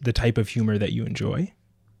the type of humor that you enjoy?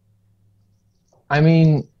 I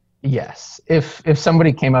mean, yes. If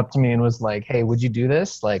somebody came up to me and was like, hey, would you do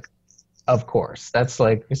this? Like, of course. That's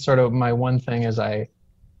like sort of my one thing is I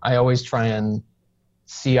always try and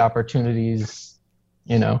see opportunities,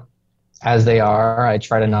 you know, as they are. I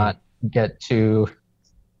try to not get too,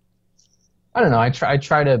 I don't know. I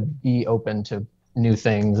try to be open to new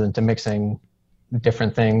things and to mixing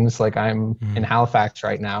different things. Like I'm in Halifax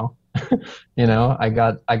right now. You know, I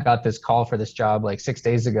got this call for this job like 6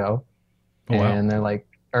 days ago. Oh, wow. And they're like,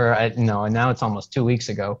 and now it's almost 2 weeks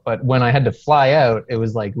ago. But when I had to fly out, it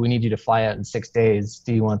was like, we need you to fly out in 6 days.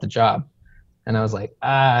 Do you want the job? And I was like,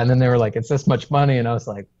 and then they were like, it's this much money. And I was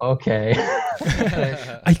like, okay.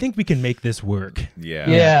 I think we can make this work. Yeah.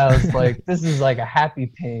 Yeah. I was like, this is like a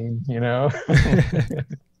happy pain, you know?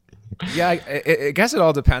 Yeah. I guess it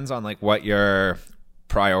all depends on like what your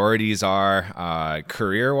priorities are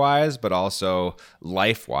career wise, but also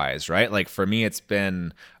life wise, right? Like for me, it's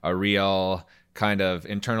been a real kind of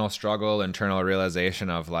internal struggle, internal realization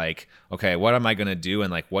of like, okay, what am I going to do?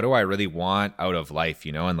 And like, what do I really want out of life?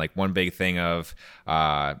 You know? And like one big thing of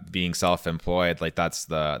being self-employed, like that's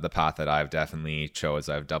the path that I've definitely chose.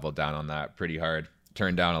 I've doubled down on that pretty hard.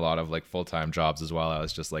 Turned down a lot of like full-time jobs as well. I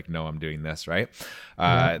was just like, no, I'm doing this, right?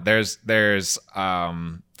 There's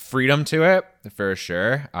freedom to it for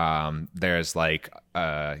sure. There's like,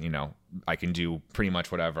 you know, I can do pretty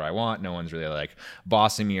much whatever I want. No one's really like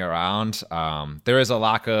bossing me around. There is a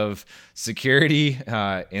lack of security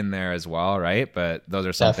in there as well, right? But those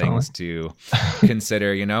are some things to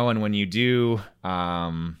consider, you know. And when you do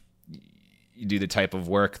the type of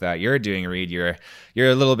work that you're doing, Reed, you're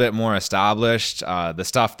a little bit more established. The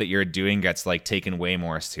stuff that you're doing gets like taken way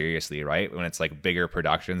more seriously, right? When it's like bigger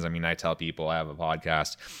productions. I mean, I tell people I have a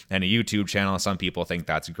podcast and a YouTube channel. Some people think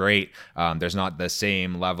that's great. There's not the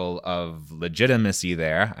same level of legitimacy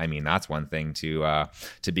there. I mean, that's one thing to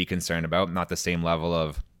be concerned about. Not the same level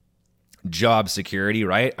of job security,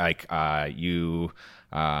 right? Like you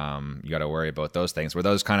got to worry about those things. Were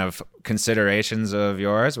those kind of considerations of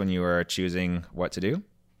yours when you were choosing what to do?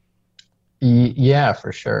 Yeah,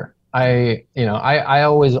 for sure. I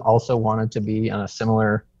always also wanted to be on a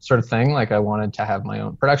similar sort of thing. Like I wanted to have my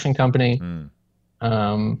own production company.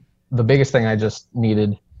 The biggest thing I just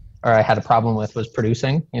needed, or I had a problem with, was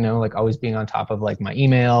producing, you know, like always being on top of like my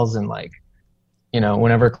emails and like, you know,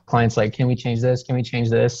 whenever clients like, can we change this? Can we change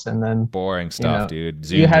this? And then boring stuff, dude.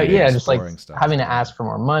 Zoom meetings, just like stuff, having to ask for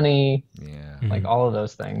more money. Yeah. Like all of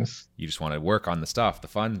those things. You just want to work on the stuff, the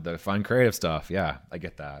fun creative stuff. Yeah, I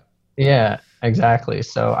get that. Yeah, exactly.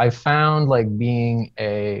 So I found like being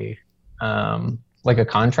a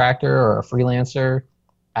contractor or a freelancer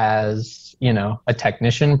as, you know, a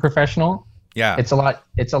technician professional. Yeah. It's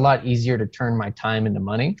a lot easier to turn my time into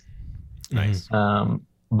money. Nice.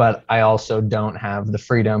 But I also don't have the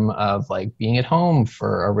freedom of like being at home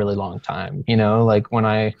for a really long time, you know, like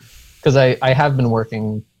because I have been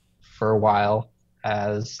working for a while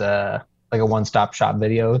as like a one-stop shop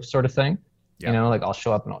video sort of thing. Yeah. You know, like I'll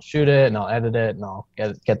show up and I'll shoot it and I'll edit it and I'll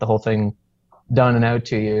get the whole thing done and out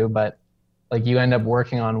to you. But like you end up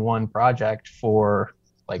working on one project for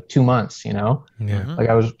like 2 months, you know? Yeah. Like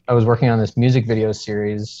I was working on this music video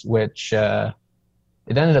series, which it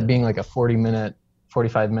ended up being like a 45-minute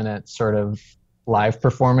sort of live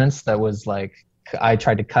performance that was like, I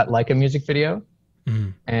tried to cut like a music video.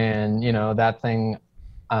 And, you know, that thing,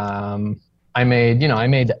 I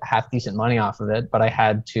made half decent money off of it, but I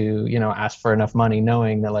had to, you know, ask for enough money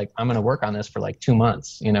knowing that like, I'm going to work on this for like 2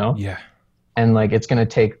 months, you know? Yeah. And like, it's going to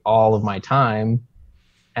take all of my time,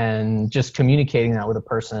 and just communicating that with a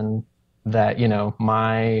person that, you know,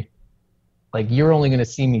 like you're only going to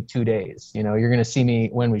see me 2 days, you know, you're going to see me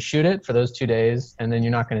when we shoot it for those 2 days. And then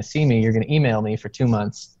you're not going to see me. You're going to email me for 2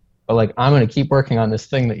 months, but like, I'm going to keep working on this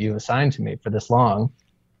thing that you've assigned to me for this long.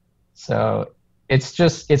 So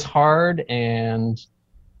it's hard. And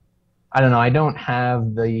I don't know. I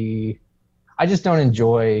just don't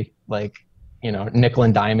enjoy like, you know, nickel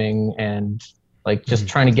and diming and like just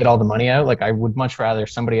trying to get all the money out. Like I would much rather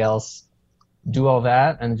somebody else do all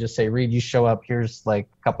that and just say, Reed, you show up, here's like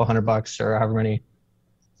a couple $100 or however many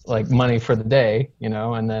like money for the day, you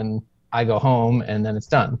know, and then I go home and then it's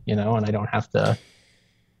done, you know, and I don't have to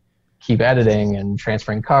keep editing and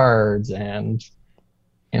transferring cards and,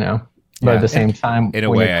 you know, but at the same time, in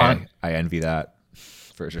a way, I envy that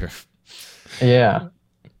for sure. Yeah.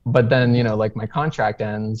 But then, you know, like my contract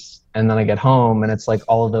ends and then I get home and it's like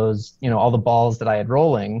all of those, you know, all the balls that I had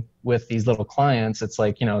rolling with these little clients, it's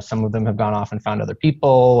like, you know, some of them have gone off and found other people,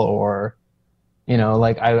 or, you know,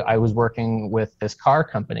 like I was working with this car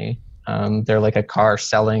company. They're like a car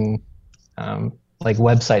selling like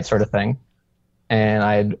website sort of thing. And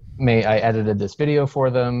I edited this video for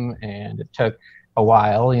them, and it took a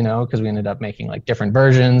while, you know, because we ended up making like different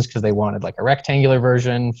versions because they wanted like a rectangular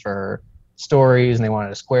version for stories and they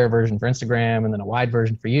wanted a square version for Instagram and then a wide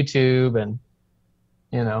version for YouTube. And,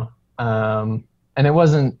 you know, and it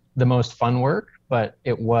wasn't the most fun work, but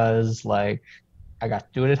it was like, I got to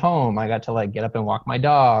do it at home. I got to like get up and walk my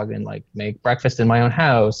dog and like make breakfast in my own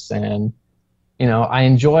house. And, you know, I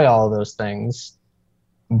enjoy all of those things,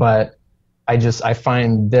 but I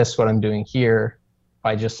find this, what I'm doing here,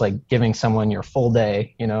 by just like giving someone your full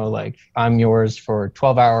day, you know, like I'm yours for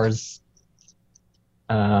 12 hours.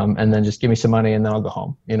 And then just give me some money and then I'll go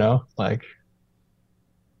home, you know, like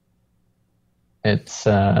it's,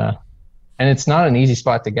 and it's not an easy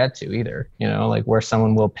spot to get to either, you know, like where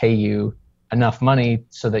someone will pay you enough money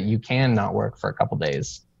so that you can not work for a couple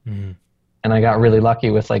days. Mm-hmm. And I got really lucky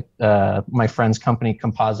with like, my friend's company,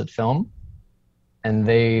 Composite Film. And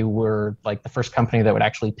they were like the first company that would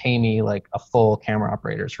actually pay me like a full camera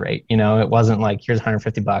operator's rate. You know, it wasn't like, here's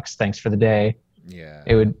 $150, thanks for the day. Yeah.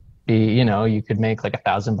 It would be, you know, you could make like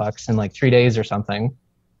 $1,000 in like 3 days or something.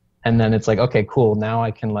 And then it's like, okay, cool. Now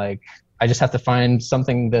I can like, I just have to find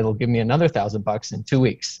something that'll give me another $1,000 in 2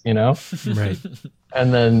 weeks, you know? Right.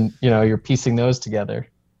 And then, you know, you're piecing those together.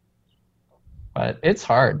 But it's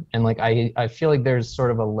hard. And like, I feel like there's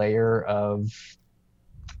sort of a layer of,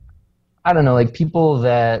 I don't know, like people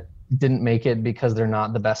that didn't make it because they're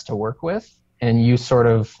not the best to work with. And you sort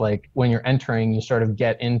of like, when you're entering, you sort of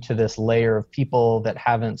get into this layer of people that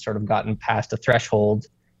haven't sort of gotten past a threshold.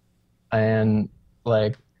 And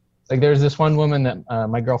like there's this one woman that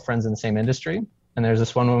my girlfriend's in the same industry. And there's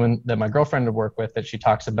this one woman that my girlfriend would work with that she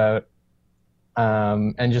talks about,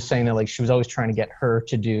 and just saying that like she was always trying to get her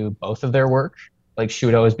to do both of their work. Like she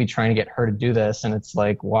would always be trying to get her to do this. And it's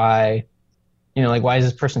like, why, you know, like, why is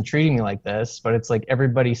this person treating me like this? But it's like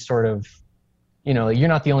everybody sort of, you know, you're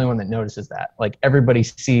not the only one that notices that. Like everybody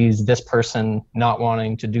sees this person not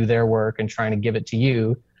wanting to do their work and trying to give it to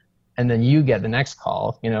you. And then you get the next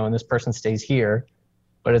call, you know, and this person stays here.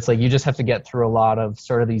 But it's like you just have to get through a lot of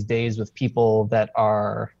sort of these days with people that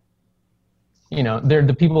are, you know, they're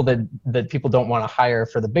the people that people don't want to hire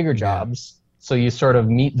for the bigger jobs. Yeah. So you sort of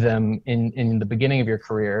meet them in the beginning of your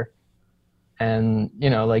career. And,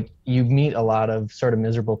 you know, like you meet a lot of sort of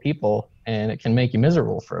miserable people, and it can make you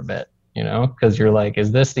miserable for a bit, you know, because you're like,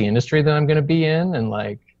 is this the industry that I'm going to be in? And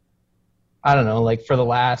like, I don't know, like for the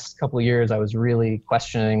last couple of years, I was really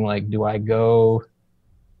questioning, like, do I go,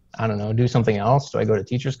 I don't know, do something else? Do I go to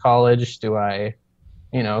teacher's college? Do I,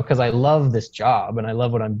 you know, because I love this job and I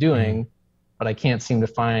love what I'm doing, but I can't seem to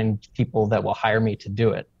find people that will hire me to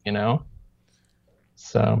do it, you know?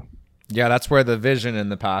 So. Yeah, that's where the vision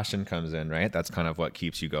and the passion comes in, right? That's kind of what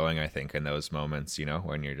keeps you going, I think, in those moments, you know,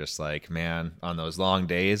 when you're just like, man, on those long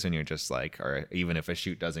days when you're just like, or even if a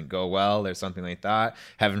shoot doesn't go well or something like that,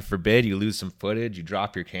 heaven forbid you lose some footage, you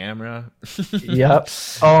drop your camera. Yep.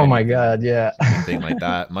 Oh my God. Yeah. Anything like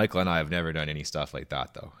that. Michael and I have never done any stuff like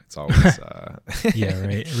that though. It's always, yeah,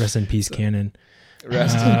 right. Rest in peace, Canon.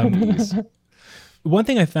 Rest in peace. One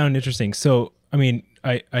thing I found interesting. So, I mean,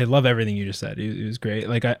 I love everything you just said. It was great.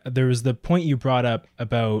 Like there was the point you brought up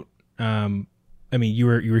about, I mean, you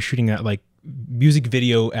were shooting that like music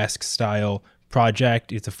video-esque style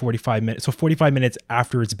project. It's a 45 minutes. So 45 minutes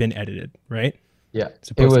after it's been edited, right? Yeah.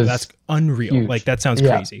 That's unreal. Huge. Like that sounds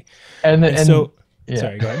crazy. And so, yeah.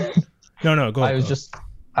 Sorry, go ahead. No, go ahead. I was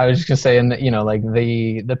just gonna say, and you know, like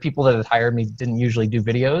the people that had hired me didn't usually do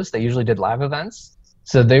videos. They usually did live events.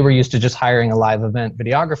 So they were used to just hiring a live event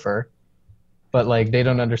videographer. But like they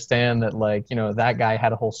don't understand that, like, you know, that guy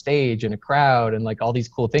had a whole stage and a crowd and like all these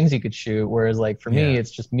cool things he could shoot. Whereas like for me, it's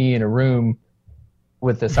just me in a room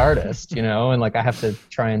with this artist, you know, and like I have to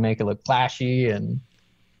try and make it look flashy and,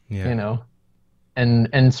 you know,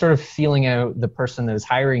 and sort of feeling out the person that is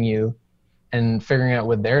hiring you and figuring out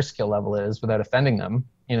what their skill level is without offending them,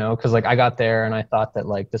 you know, because like I got there and I thought that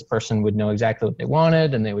like this person would know exactly what they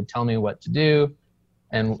wanted and they would tell me what to do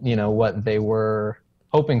and, you know, what they were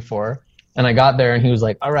hoping for. And I got there and he was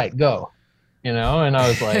like, all right, go, you know? And I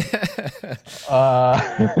was like,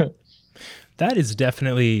 That is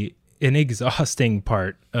definitely an exhausting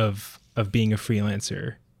part of being a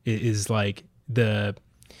freelancer is like the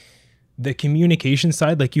communication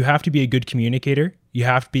side. Like you have to be a good communicator. You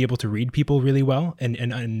have to be able to read people really well and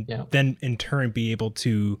then in turn be able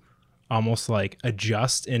to almost like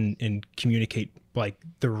adjust and communicate like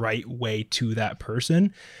the right way to that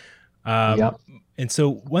person. And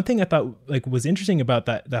so one thing I thought like was interesting about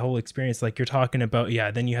that whole experience, like you're talking about,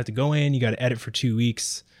 then you have to go in, you got to edit for 2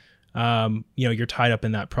 weeks. You know, you're tied up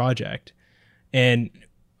in that project. And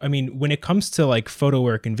I mean, when it comes to like photo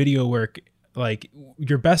work and video work, like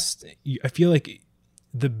I feel like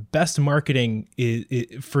the best marketing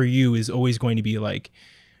for you is always going to be like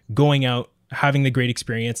going out, having the great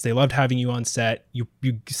experience. They loved having you on set. You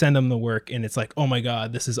send them the work and it's like, oh my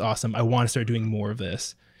God, this is awesome. I want to start doing more of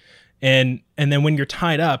this. And then when you're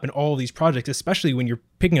tied up in all of these projects, especially when you're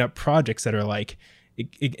picking up projects that are like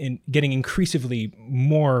getting increasingly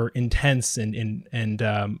more intense and you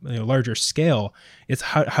know, larger scale, it's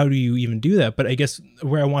how do you even do that? But I guess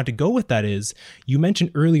where I want to go with that is you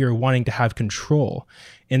mentioned earlier wanting to have control.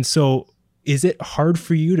 And so is it hard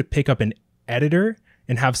for you to pick up an editor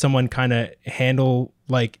and have someone kind of handle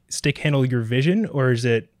your vision? Or is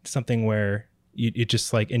it something where it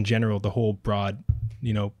just like in general, the whole broad,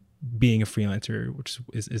 you know, being a freelancer, which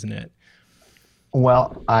isn't it?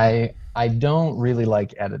 Well, I don't really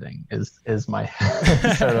like editing is my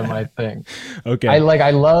sort of my thing. Okay. I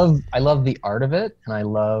love the art of it and I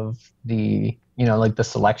love the, you know, like the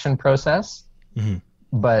selection process,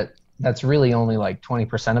 but that's really only like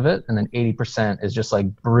 20% of it. And then 80% is just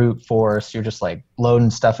like brute force. You're just like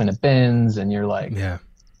loading stuff into bins and you're like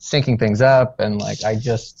syncing things up. And like, I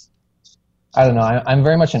don't know. I'm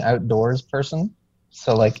very much an outdoors person.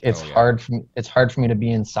 So like it's hard for me to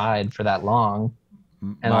be inside for that long.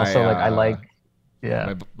 And also like I like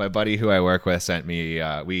Yeah. My buddy who I work with sent me,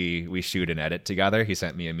 we shoot and edit together. He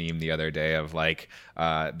sent me a meme the other day of like,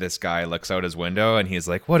 this guy looks out his window and he's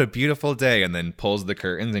like, what a beautiful day. And then pulls the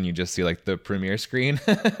curtains and you just see like the premiere screen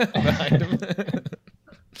behind him.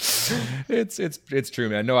 It's true,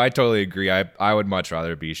 man. No, I totally agree. I would much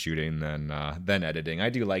rather be shooting than editing.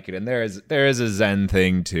 I do like it. And there is a zen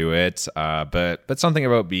thing to it. But something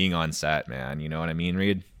about being on set, man. You know what I mean,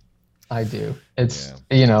 Reed? I do. It's,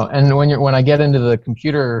 and when I get into the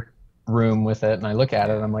computer room with it and I look at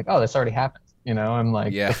it, I'm like, oh, this already happened. I'm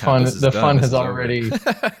like, the fun has already,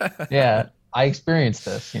 I experienced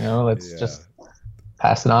this, let's just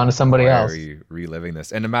pass it on to somebody else. Why are you reliving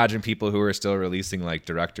this? And imagine people who are still releasing like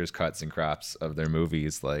director's cuts and craps of their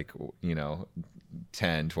movies, like,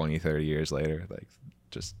 10, 20, 30 years later. Like,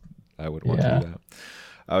 just, I would want to do that.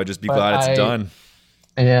 I would just be glad it's done.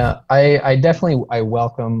 Yeah, I definitely, I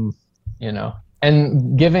welcome,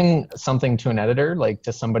 and giving something to an editor, like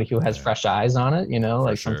to somebody who has fresh eyes on it,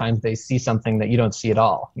 like sometimes they see something that you don't see at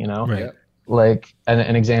all, Right. Like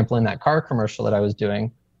an example in that car commercial that I was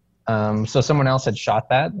doing. So someone else had shot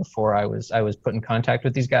that before I was put in contact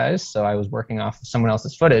with these guys. So I was working off of someone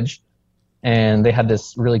else's footage, and they had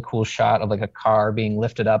this really cool shot of like a car being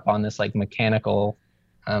lifted up on this like mechanical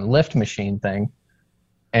lift machine thing.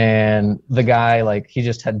 And the guy, like, he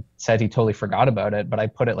just had said he totally forgot about it, but I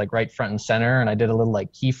put it like right front and center, and I did a little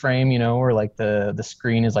like keyframe, where like the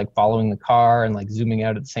screen is like following the car and like zooming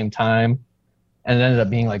out at the same time. And it ended up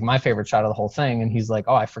being like my favorite shot of the whole thing. And he's like,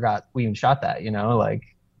 oh, I forgot we even shot that, like,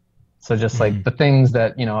 so just like the things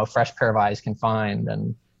that, a fresh pair of eyes can find.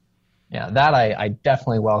 And yeah, that I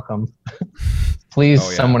definitely welcome. Please,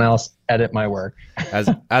 someone else edit my work. As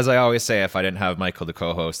I always say, if I didn't have Michael to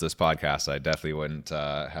co-host this podcast, I definitely wouldn't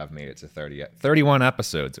have made it to 31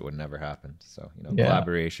 episodes. It would never happen. So,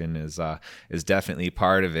 collaboration is definitely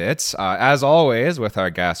part of it. As always, with our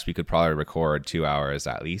guests, we could probably record 2 hours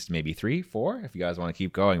at least, maybe 3, 4, if you guys want to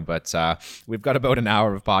keep going. But we've got about an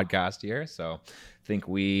hour of podcast here, so think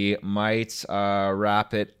we might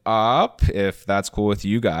wrap it up if that's cool with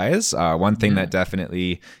you guys. One thing that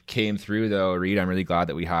definitely came through though, Reed, I'm really glad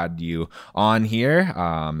that we had you on here.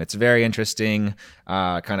 It's a very interesting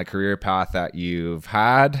kind of career path that you've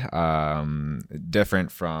had,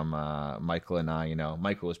 different from Michael and I.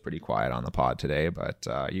 Michael was pretty quiet on the pod today, but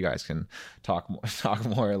you guys can talk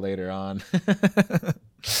more later on.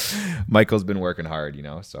 Michael's been working hard,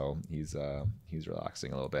 so he's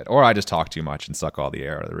relaxing a little bit, or I just talk too much and suck all the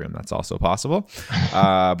air out of the room. That's also possible.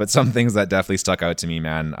 But some things that definitely stuck out to me,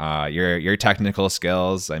 man, your technical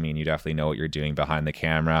skills. I mean, you definitely know what you're doing behind the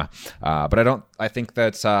camera. But I think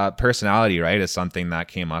that personality, right, is something that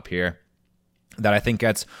came up here that I think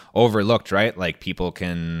gets overlooked, right? Like, people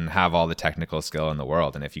can have all the technical skill in the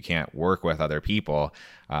world, and if you can't work with other people,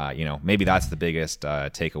 maybe that's the biggest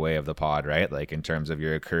takeaway of the pod, right? Like, in terms of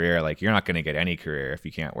your career, like, you're not going to get any career if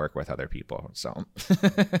you can't work with other people. So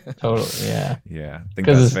totally, yeah, I think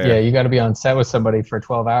that's fair. You got to be on set with somebody for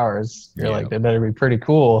 12 hours. You're like, they better be pretty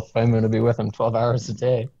cool if I'm going to be with them 12 hours a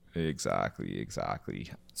day.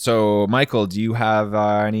 Exactly. So, Michael, do you have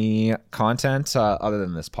any content other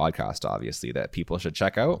than this podcast, obviously, that people should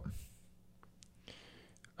check out?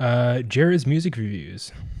 Jared's music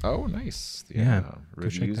reviews. Oh, nice. Yeah.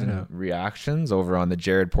 Reviews and reactions over on the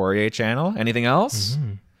Jared Poirier channel. Anything else?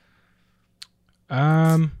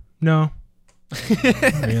 No.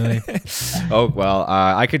 Really? Oh, well,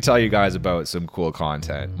 I could tell you guys about some cool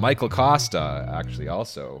content. Michael Costa actually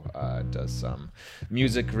also does some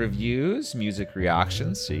music reviews, music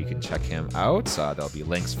reactions, so you can check him out. There'll be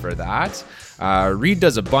links for that. Reed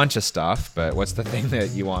does a bunch of stuff, but what's the thing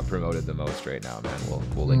that you want promoted the most right now, man?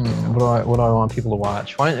 We'll link it. What do I want people to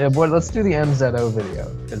watch? Let's do the MZO video,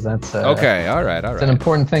 because that's okay. All right. It's an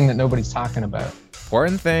important thing that nobody's talking about.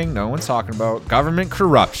 Important thing no one's talking about: government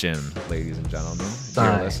corruption, ladies and gentlemen,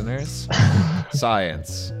 dear listeners.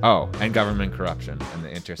 Science. Oh, and government corruption and the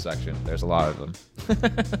intersection. There's a lot of them.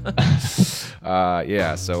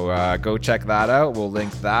 So go check that out. We'll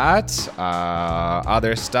link that.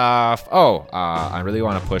 Other stuff. I really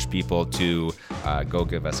want to push people to go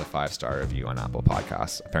give us a 5-star review on Apple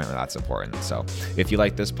Podcasts. Apparently that's important. So if you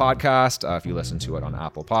like this podcast, if you listen to it on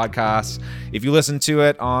Apple Podcasts, if you listen to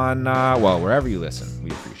it on, wherever you listen,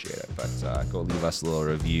 we appreciate it. But go leave us a little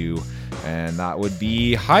review, and that would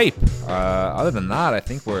be hype. Other than that, I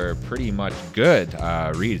think we're pretty much good.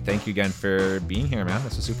 Reed, thank you again for being here, man.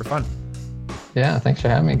 This was super fun. Yeah, thanks for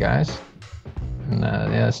having me, guys. And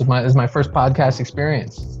this is my first podcast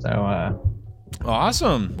experience. So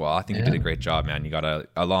awesome. Well, I think you did a great job, man. You got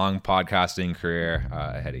a long podcasting career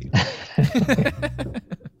ahead of you.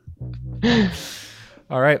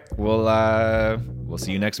 All right. We'll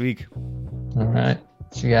see you next week. All right.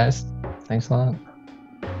 See you guys. Thanks a lot.